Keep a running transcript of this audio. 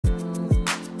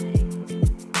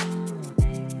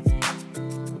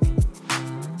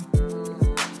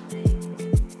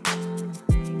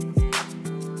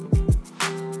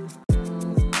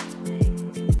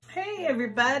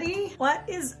everybody. What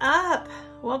is up?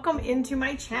 Welcome into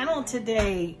my channel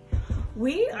today.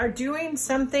 We are doing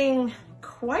something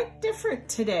quite different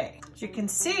today. As you can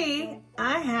see,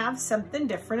 I have something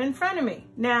different in front of me.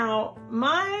 Now,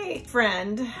 my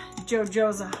friend,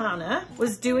 JoJoza Hanna,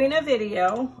 was doing a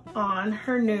video on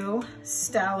her new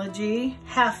Stalogy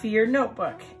half-year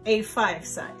notebook, A5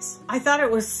 size. I thought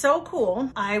it was so cool.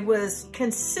 I was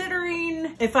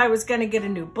considering if I was gonna get a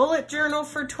new bullet journal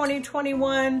for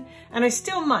 2021, and I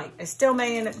still might. I still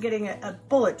may end up getting a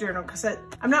bullet journal because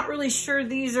I'm not really sure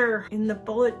these are in the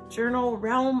bullet journal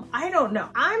realm. I don't know.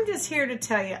 I'm just here to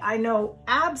tell you, I know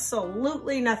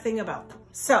absolutely nothing about them.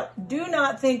 So do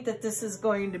not think that this is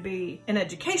going to be an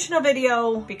educational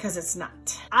video because it's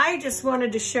not. I just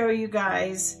wanted to show you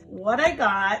guys what I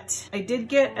got. I did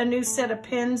get a new set of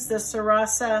pins, the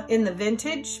Sarasa in the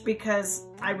vintage, because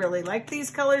I really like these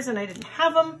colors and I didn't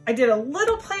have them. I did a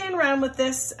little playing around with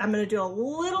this. I'm gonna do a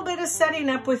little bit of setting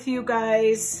up with you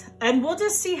guys and we'll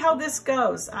just see how this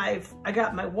goes. I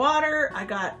got my water, I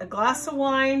got a glass of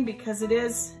wine because it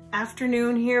is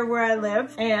afternoon here where I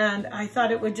live, and I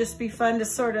thought it would just be fun to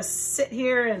sort of sit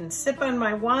here and sip on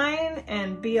my wine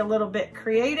and be a little bit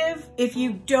creative. If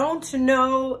you don't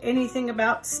know anything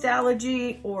about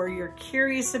Stalogy or you're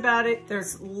curious about it,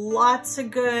 there's lots of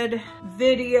good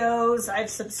videos I've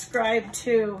subscribed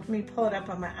to. Let me pull it up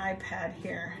on my iPad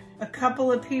here. A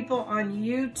couple of people on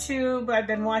YouTube, I've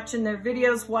been watching their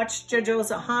videos. Watch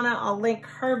JoJoza Hanna, I'll link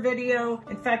her video.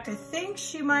 In fact, I think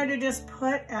she might have just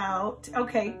put out,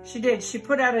 okay, she did. She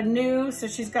put out a new, so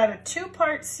she's got a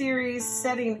 2-part series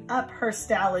setting up her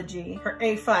Stalogy, her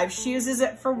A5. She uses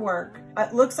it for work.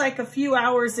 It looks like a few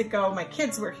hours ago, my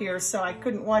kids were here, so I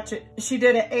couldn't watch it. She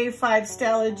did an A5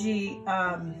 Stalogy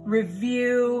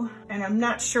review, and I'm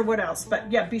not sure what else,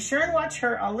 but yeah, be sure and watch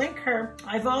her. I'll link her.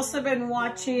 I've also been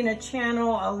watching a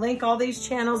channel, I'll link all these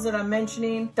channels that I'm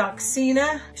mentioning.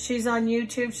 Daksina, she's on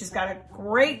YouTube. She's got a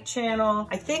great channel.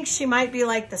 I think she might be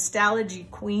like the Stalogy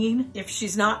queen. If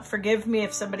she's not, forgive me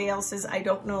if somebody else is. I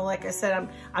don't know. Like I said,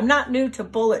 I'm not new to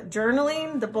bullet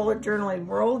journaling. The bullet journaling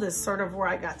world is sort of where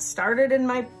I got started in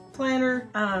my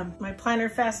planner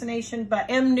fascination, but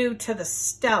am new to the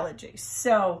Stalogy.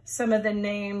 So some of the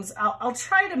names, I'll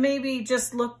try to maybe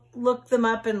just look them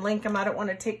up and link them. I don't want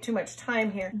to take too much time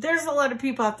here. There's a lot of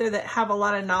people out there that have a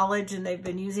lot of knowledge and they've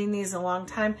been using these a long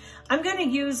time. I'm going to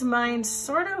use mine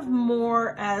sort of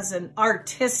more as an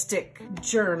artistic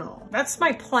journal. That's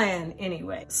my plan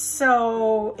anyway.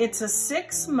 So it's a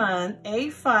 6-month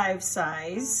A5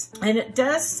 size, and it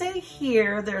does say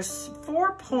here there's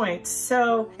 4 points.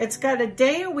 So it's got a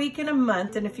day, a week, and a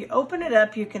month. And if you open it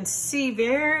up, you can see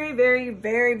very, very,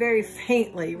 very, very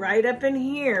faintly right up in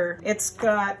here, it's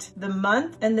got the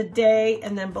month and the day,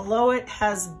 and then below it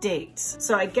has dates.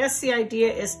 So I guess the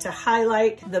idea is to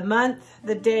highlight the month,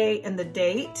 the day, and the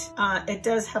date. It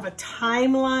does have a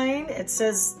timeline. It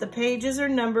says the pages are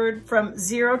numbered from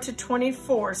 0 to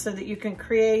 24 so that you can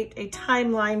create a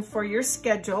timeline for your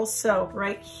schedule. So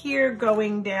right here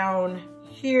going down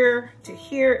here to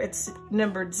here, it's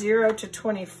numbered 0 to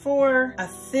 24, a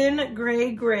thin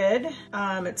gray grid.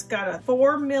 It's got a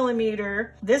 4mm.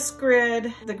 This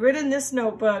grid, the grid in this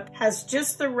notebook, has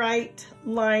just the right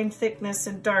line thickness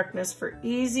and darkness for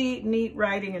easy, neat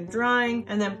writing and drawing.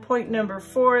 And then point number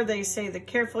 4, they say the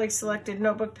carefully selected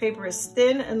notebook paper is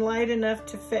thin and light enough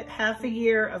to fit half a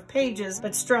year of pages,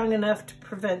 but strong enough to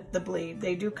prevent the bleed.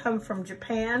 They do come from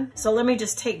Japan. So let me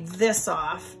just take this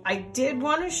off. I did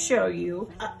want to show you,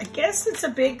 I guess it's a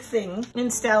big thing in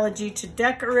Stalogy to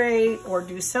decorate or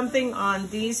do something on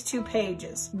these 2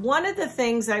 pages. One of the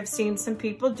things I've seen some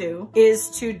people do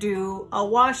is to do a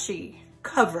washi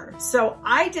cover. So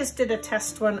I just did a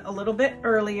test one a little bit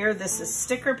earlier. This is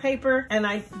sticker paper,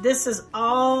 and this is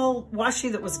all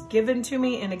washi that was given to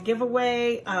me in a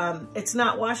giveaway. It's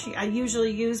not washi I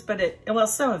usually use, but well,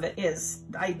 some of it is,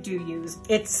 I do use.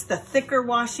 It's the thicker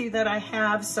washi that I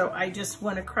have, so I just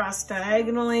went across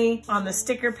diagonally on the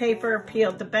sticker paper,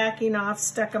 peeled the backing off,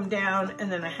 stuck them down,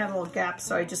 and then I had a little gap,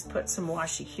 so I just put some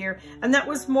washi here. And that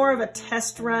was more of a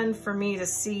test run for me to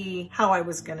see how I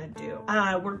was gonna do.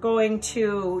 We're going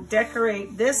to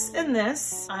decorate this and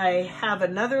this. I have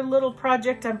another little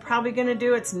project I'm probably gonna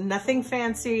do. It's nothing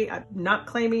fancy. I'm not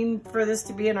claiming for this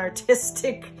to be an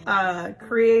artistic,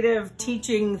 creative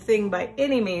teaching thing by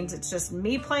any means. It's just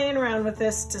me playing around with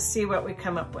this to see what we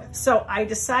come up with. So I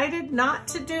decided not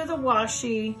to do the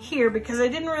washi here because I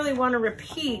didn't really want to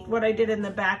repeat what I did in the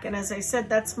back. And as I said,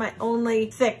 that's my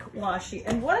only thick washi.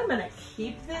 And what I'm gonna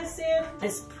keep this in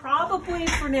is probably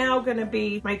for now gonna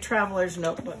be my traveler's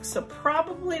notebook. So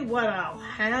probably what I'll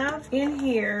have in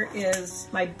here is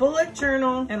my bullet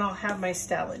journal, and I'll have my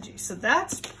Stalogy. So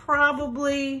that's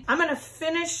probably, I'm gonna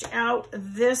finish out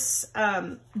this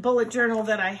bullet journal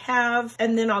that I have,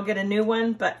 and then I'll get a new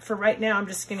one. But for right now, I'm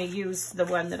just gonna use the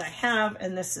one that I have,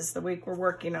 and this is the week we're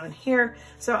working on here.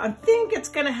 So I think it's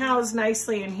gonna house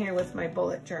nicely in here with my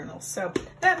bullet journal. So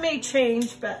that may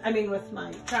change, but I mean with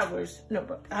my traveler's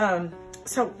notebook.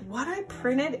 So what I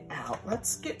printed out,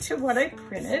 let's get to what I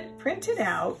printed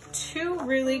out two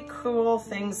really cool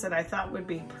things that I thought would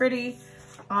be pretty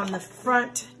on the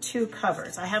front two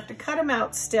covers. I have to cut them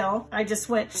out still. I just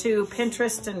went to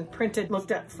Pinterest and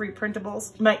looked up free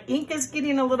printables. My ink is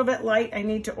getting a little bit light. I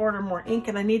need to order more ink,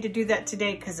 and I need to do that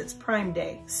today because it's Prime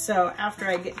Day. So after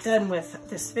I get done with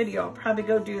this video, I'll probably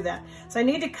go do that. So I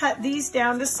need to cut these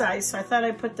down to size. So I thought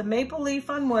I'd put the maple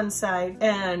leaf on one side,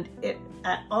 and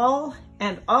all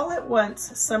at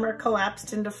once, summer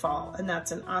collapsed into fall. And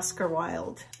that's an Oscar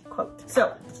Wilde quote.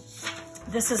 So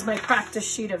this is my practice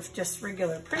sheet of just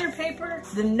regular printer paper.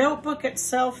 The notebook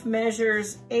itself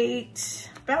measures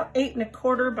about 8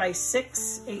 1/4 by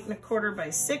 6, 8 1/4 by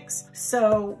 6.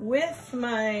 So with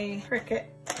my Cricut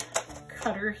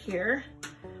cutter here,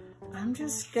 I'm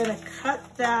just gonna cut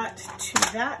that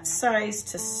to that size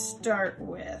to start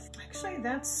with. Actually,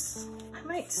 I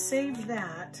might save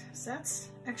that. So that's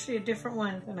actually a different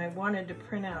one than I wanted to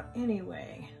print out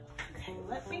anyway. Okay,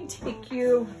 let me take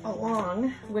you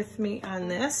along with me on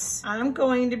this. I'm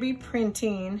going to be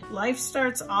printing Life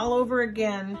Starts All Over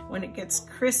Again When It Gets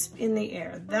Crisp in the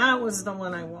Air. That was the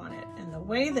one I wanted. And the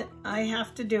way that I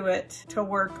have to do it to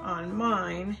work on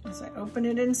mine is I open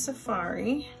it in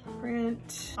Safari,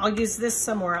 print. I'll use this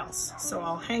somewhere else. So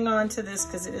I'll hang on to this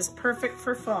because it is perfect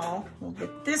for fall. We'll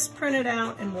get this printed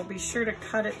out, and we'll be sure to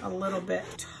cut it a little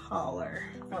bit taller.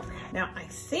 Okay, now I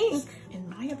think, in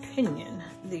my opinion,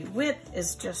 the width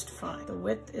is just fine. The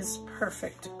width is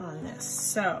perfect on this.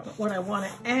 So what I want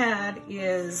to add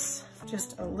is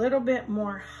just a little bit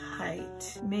more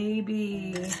height.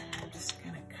 Maybe I'm just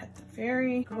gonna cut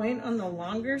the going on the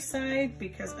longer side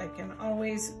because I can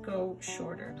always go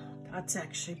shorter. That's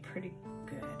actually pretty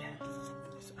good.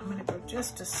 So I'm gonna go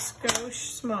just a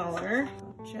skosh smaller,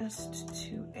 just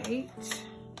to 8.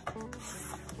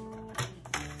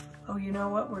 Oh, you know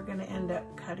what? We're gonna end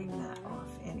up cutting that off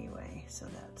anyway, so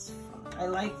that's fine. I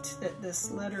liked that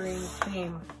this lettering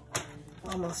came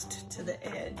almost to the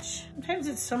edge. Sometimes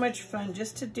it's so much fun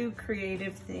just to do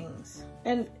creative things.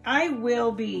 And I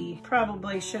will be,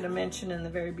 probably should have mentioned in the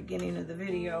very beginning of the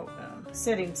video,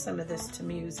 setting some of this to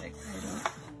music. I don't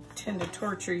tend to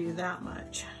torture you that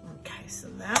much. Okay, so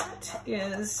that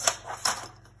is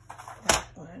that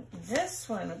one. This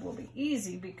one will be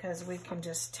easy because we can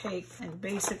just take and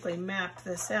basically map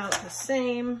this out the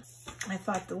same. I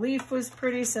thought the leaf was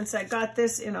pretty since I got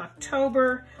this in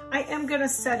October. I am gonna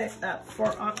set it up for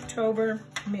October.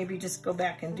 Maybe just go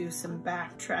back and do some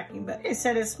backtracking, but I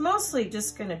said it's mostly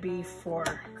just gonna be for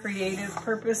creative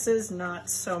purposes, not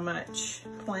so much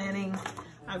planning.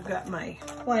 I've got my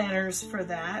planners for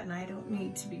that, and I don't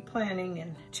need to be planning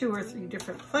in 2 or 3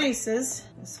 different places.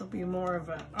 This will be more of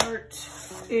an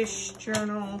art-ish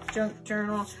journal, junk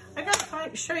journal. I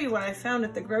gotta show you what I found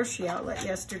at the grocery outlet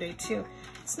yesterday too.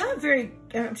 It's not very,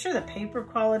 I'm sure the paper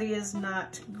quality is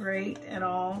not great at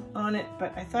all on it,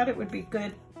 but I thought it would be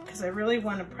good because I really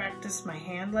want to practice my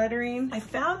hand lettering. I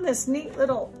found this neat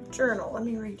little journal. Let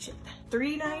me reach it.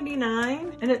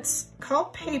 $3.99, and it's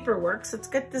called Paperworks. It's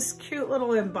got this cute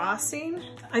little embossing.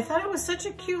 I thought it was such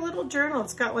a cute little journal.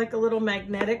 It's got like a little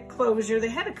magnetic closure. They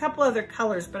had a couple other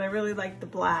colors, but I really like the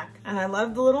black. And I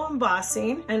love the little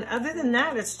embossing. And other than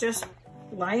that, it's just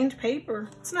lined paper.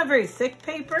 It's not very thick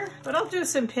paper, but I'll do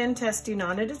some pen testing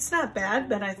on it. It's not bad,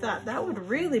 but I thought that would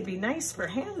really be nice for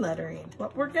hand lettering.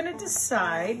 What we're gonna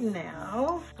decide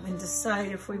now, and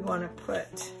decide if we wanna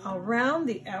put, I'll round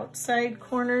the outside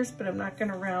corners, but I'm not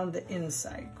gonna round the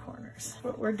inside corners.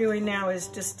 What we're doing now is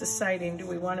just deciding, do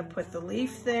we wanna put the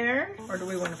leaf there, or do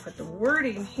we wanna put the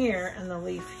wording here and the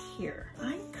leaf here?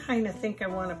 I kinda think I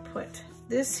wanna put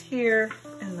this here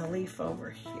and the leaf over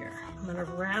here. I'm gonna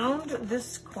round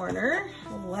this corner.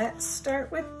 Let's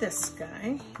start with this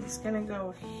guy. He's gonna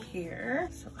go here.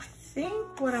 So I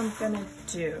think what I'm gonna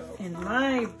do in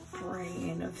my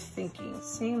brain of thinking,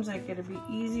 seems like it'd be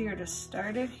easier to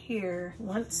start it here.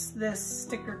 Once this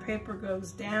sticker paper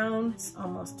goes down, it's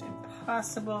almost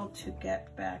impossible to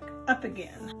get back up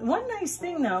again. One nice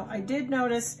thing though, I did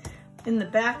notice In the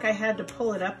back, I had to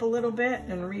pull it up a little bit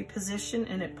and reposition,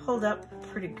 and it pulled up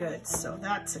pretty good, so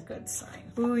that's a good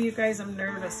sign. Ooh, you guys, I'm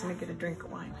nervous. Let me get a drink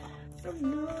of wine.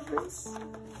 I'm nervous.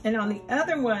 And on the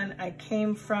other one, I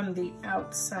came from the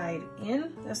outside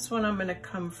in. This one, I'm gonna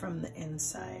come from the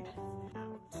inside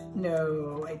out.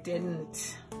 No, I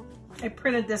didn't. I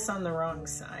printed this on the wrong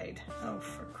side. Oh,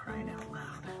 for crying out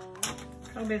loud.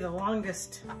 Probably the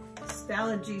longest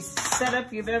Stalogy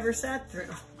setup you've ever sat through.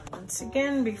 Once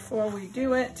again, before we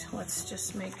do it, let's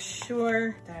just make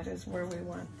sure that is where we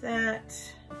want that.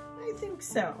 I think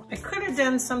so. I could have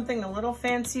done something a little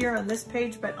fancier on this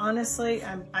page, but honestly,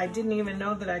 I didn't even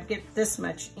know that I'd get this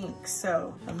much ink,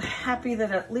 so I'm happy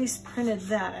that at least printed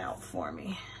that out for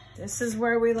me. This is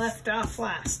where we left off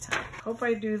last time. Hope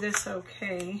I do this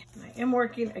okay. I am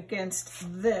working against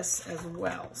this as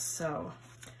well, so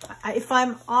if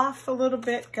I'm off a little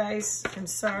bit, guys, I'm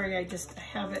sorry. I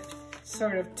have it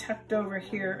sort of tucked over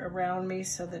here around me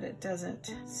so that it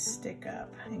doesn't stick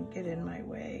up and get in my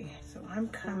way. So I'm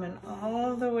coming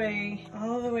all the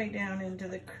way down into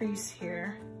the crease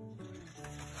here.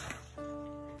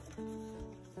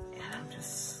 And I'm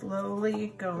just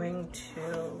slowly going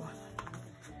to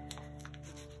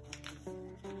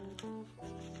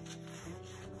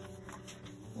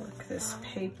work this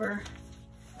paper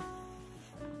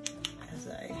as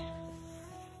I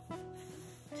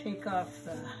take off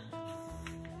the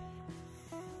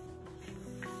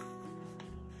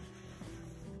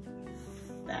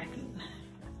backing.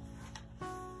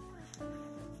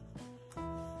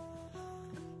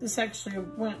 This actually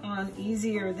went on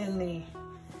easier than the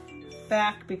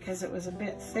back because it was a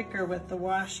bit thicker with the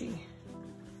washi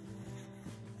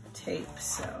tape,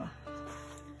 so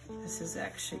this is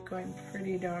actually going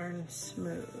pretty darn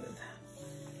smooth.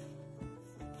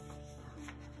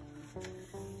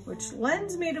 Which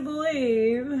lends me to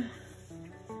believe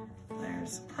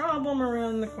there's a problem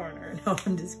around the corner. No,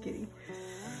 I'm just kidding.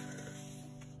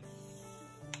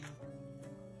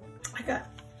 I got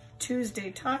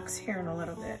Tuesday talks here in a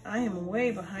little bit. I am way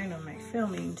behind on my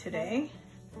filming today.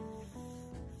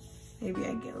 Maybe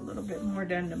I get a little bit more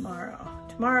done tomorrow.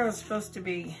 Tomorrow is supposed to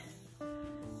be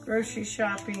grocery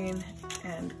shopping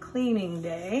and cleaning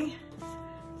day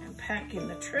and packing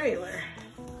the trailer.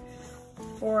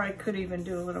 Or I could even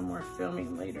do a little more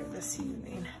filming later this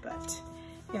evening. But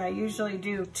yeah, I usually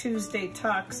do Tuesday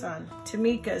talks on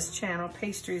Tamika's channel,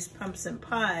 Pastries, Pumps, and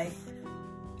Pie,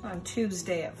 on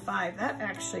Tuesday at 5. That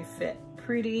actually fit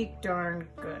pretty darn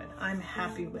good. I'm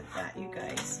happy with that, you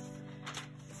guys.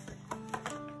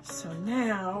 So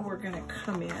now we're gonna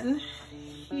come in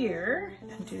here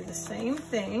and do the same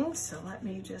thing. So let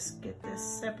me just get this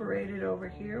separated over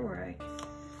here where I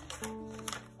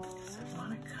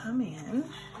wanna come in.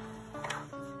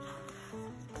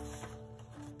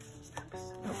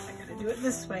 Oh, I gotta do it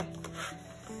this way.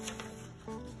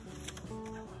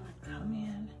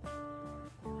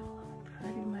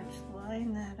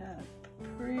 Line that up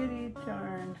pretty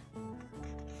darn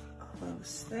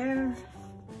close there.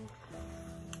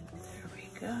 There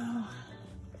we go.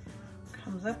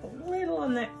 Comes up a little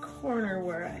in that corner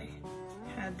where I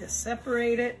had to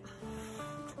separate it.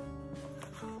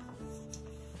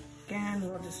 Again,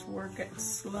 we'll just work it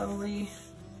slowly.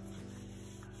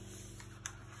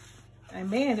 I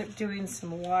may end up doing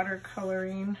some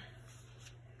watercoloring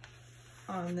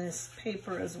on this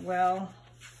paper as well,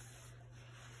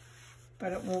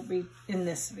 but it won't be in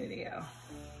this video.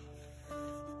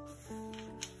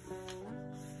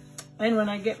 And when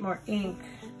I get more ink,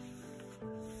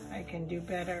 I can do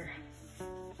better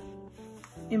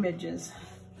images.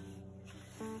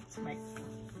 It's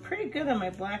pretty good on my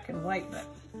black and white, but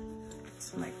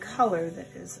it's my color that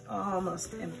is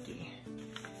almost empty.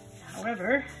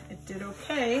 However, it did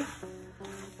okay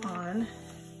on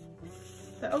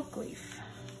the oak leaf.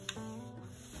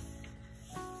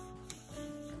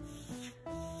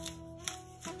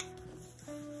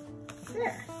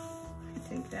 There, I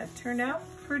think that turned out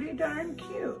pretty darn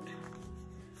cute.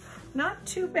 Not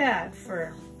too bad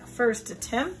for a first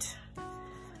attempt.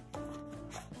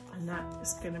 And that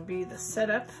is going to be the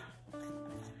setup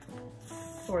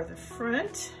for the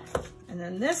front. And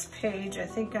then this page, I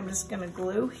think I'm just going to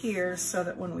glue here so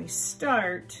that when we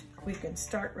start, we can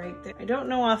start right there. I don't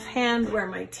know offhand where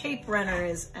my tape runner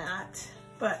is at,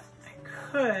 but I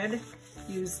could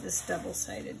use this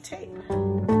double-sided tape.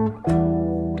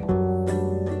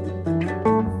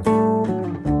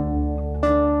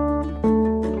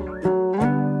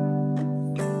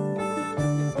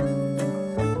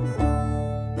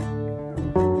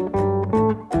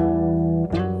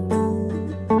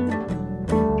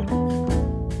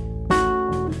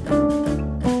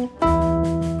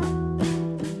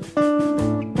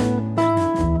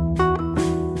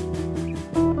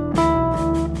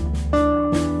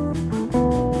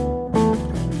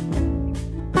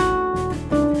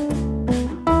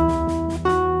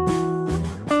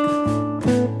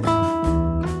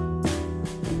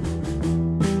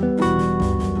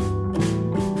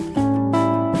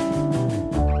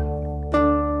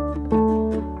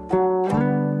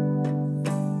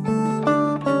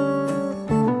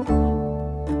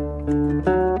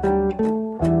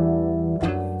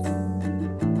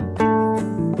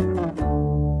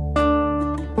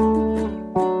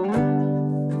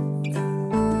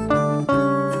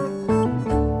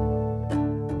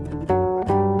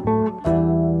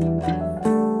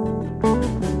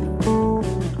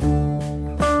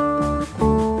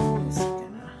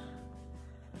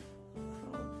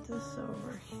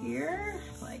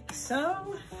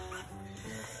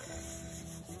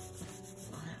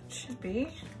 to be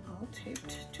all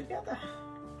taped together.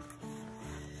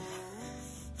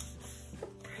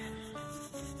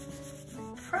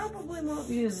 Probably won't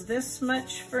use this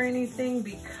much for anything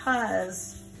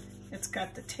because it's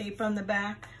got the tape on the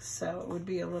back, so it would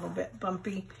be a little bit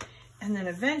bumpy. And then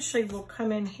eventually we'll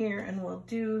come in here and we'll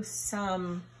do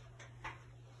some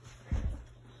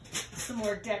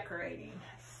more decorating.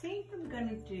 I think I'm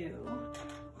gonna do,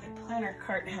 my planner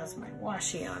cart has my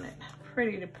washi on it.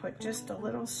 Pretty to put just a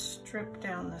little strip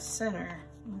down the center.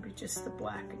 Maybe just the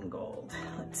black and gold.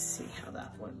 Let's see how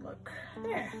that would look.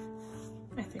 There.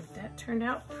 I think that turned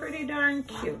out pretty darn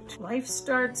cute. Life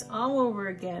starts all over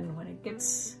again when it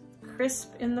gets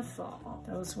crisp in the fall.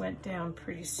 Those went down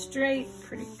pretty straight,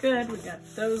 pretty good. We got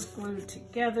those glued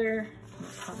together. We'll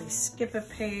probably skip a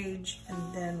page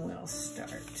and then we'll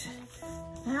start.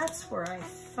 That's where I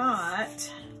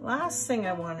thought, last thing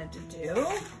I wanted to do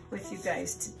with you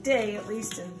guys today, at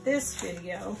least in this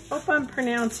video, hope I'm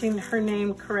pronouncing her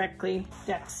name correctly,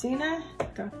 Daksina.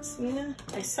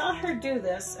 I saw her do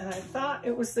this and I thought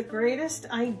it was the greatest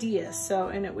idea.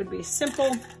 And it would be a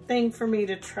simple thing for me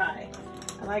to try.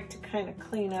 I like to kind of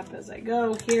clean up as I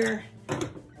go here,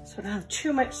 so I don't have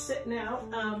too much sitting out.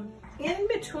 In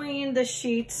between the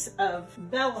sheets of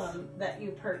vellum that you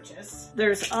purchase,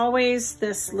 there's always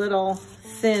this little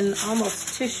thin,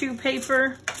 almost tissue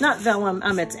paper. Not vellum,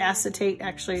 it's acetate,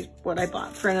 actually what I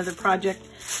bought for another project.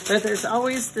 But there's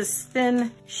always this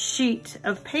thin sheet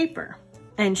of paper.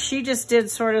 And she just did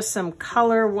sort of some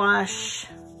color wash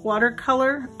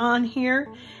watercolor on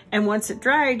here. And once it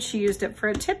dried, she used it for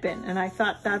a tip-in. And I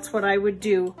thought that's what I would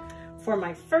do for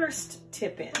my first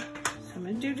tip-in. So I'm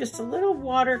gonna do just a little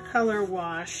watercolor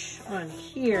wash on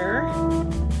here.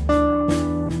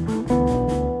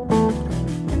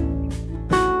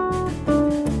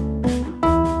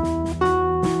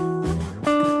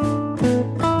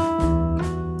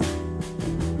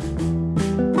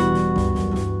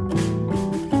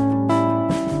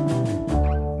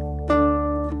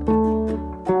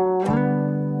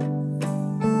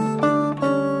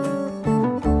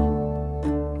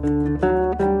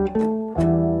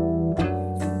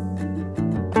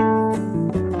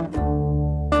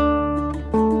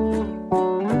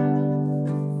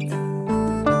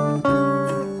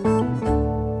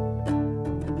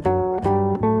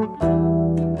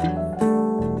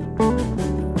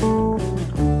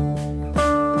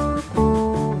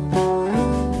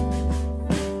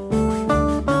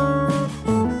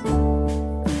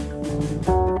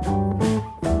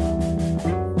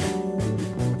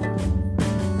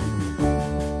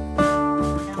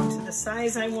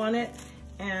 Size I want it,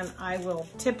 and I will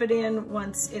tip it in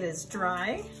once it is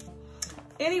dry.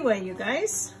 Anyway, you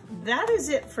guys, that is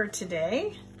it for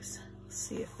today. Let's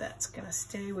see if that's gonna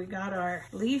stay. We got our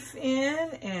leaf in,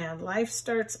 and life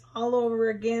starts all over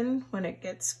again when it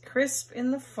gets crisp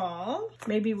in the fall.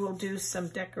 Maybe we'll do some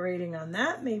decorating on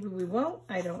that. Maybe we won't,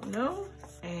 I don't know.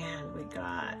 And we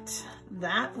got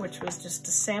that, which was just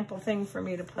a sample thing for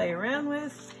me to play around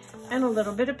with, and a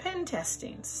little bit of pen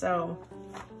testing. So,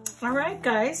 all right,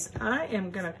 guys, I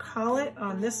am gonna call it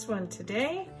on this one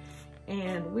today,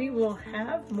 and we will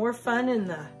have more fun in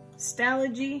the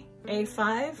Stalogy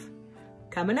A5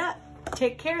 coming up.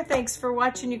 Take care. Thanks for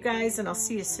watching, you guys, and I'll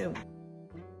see you soon.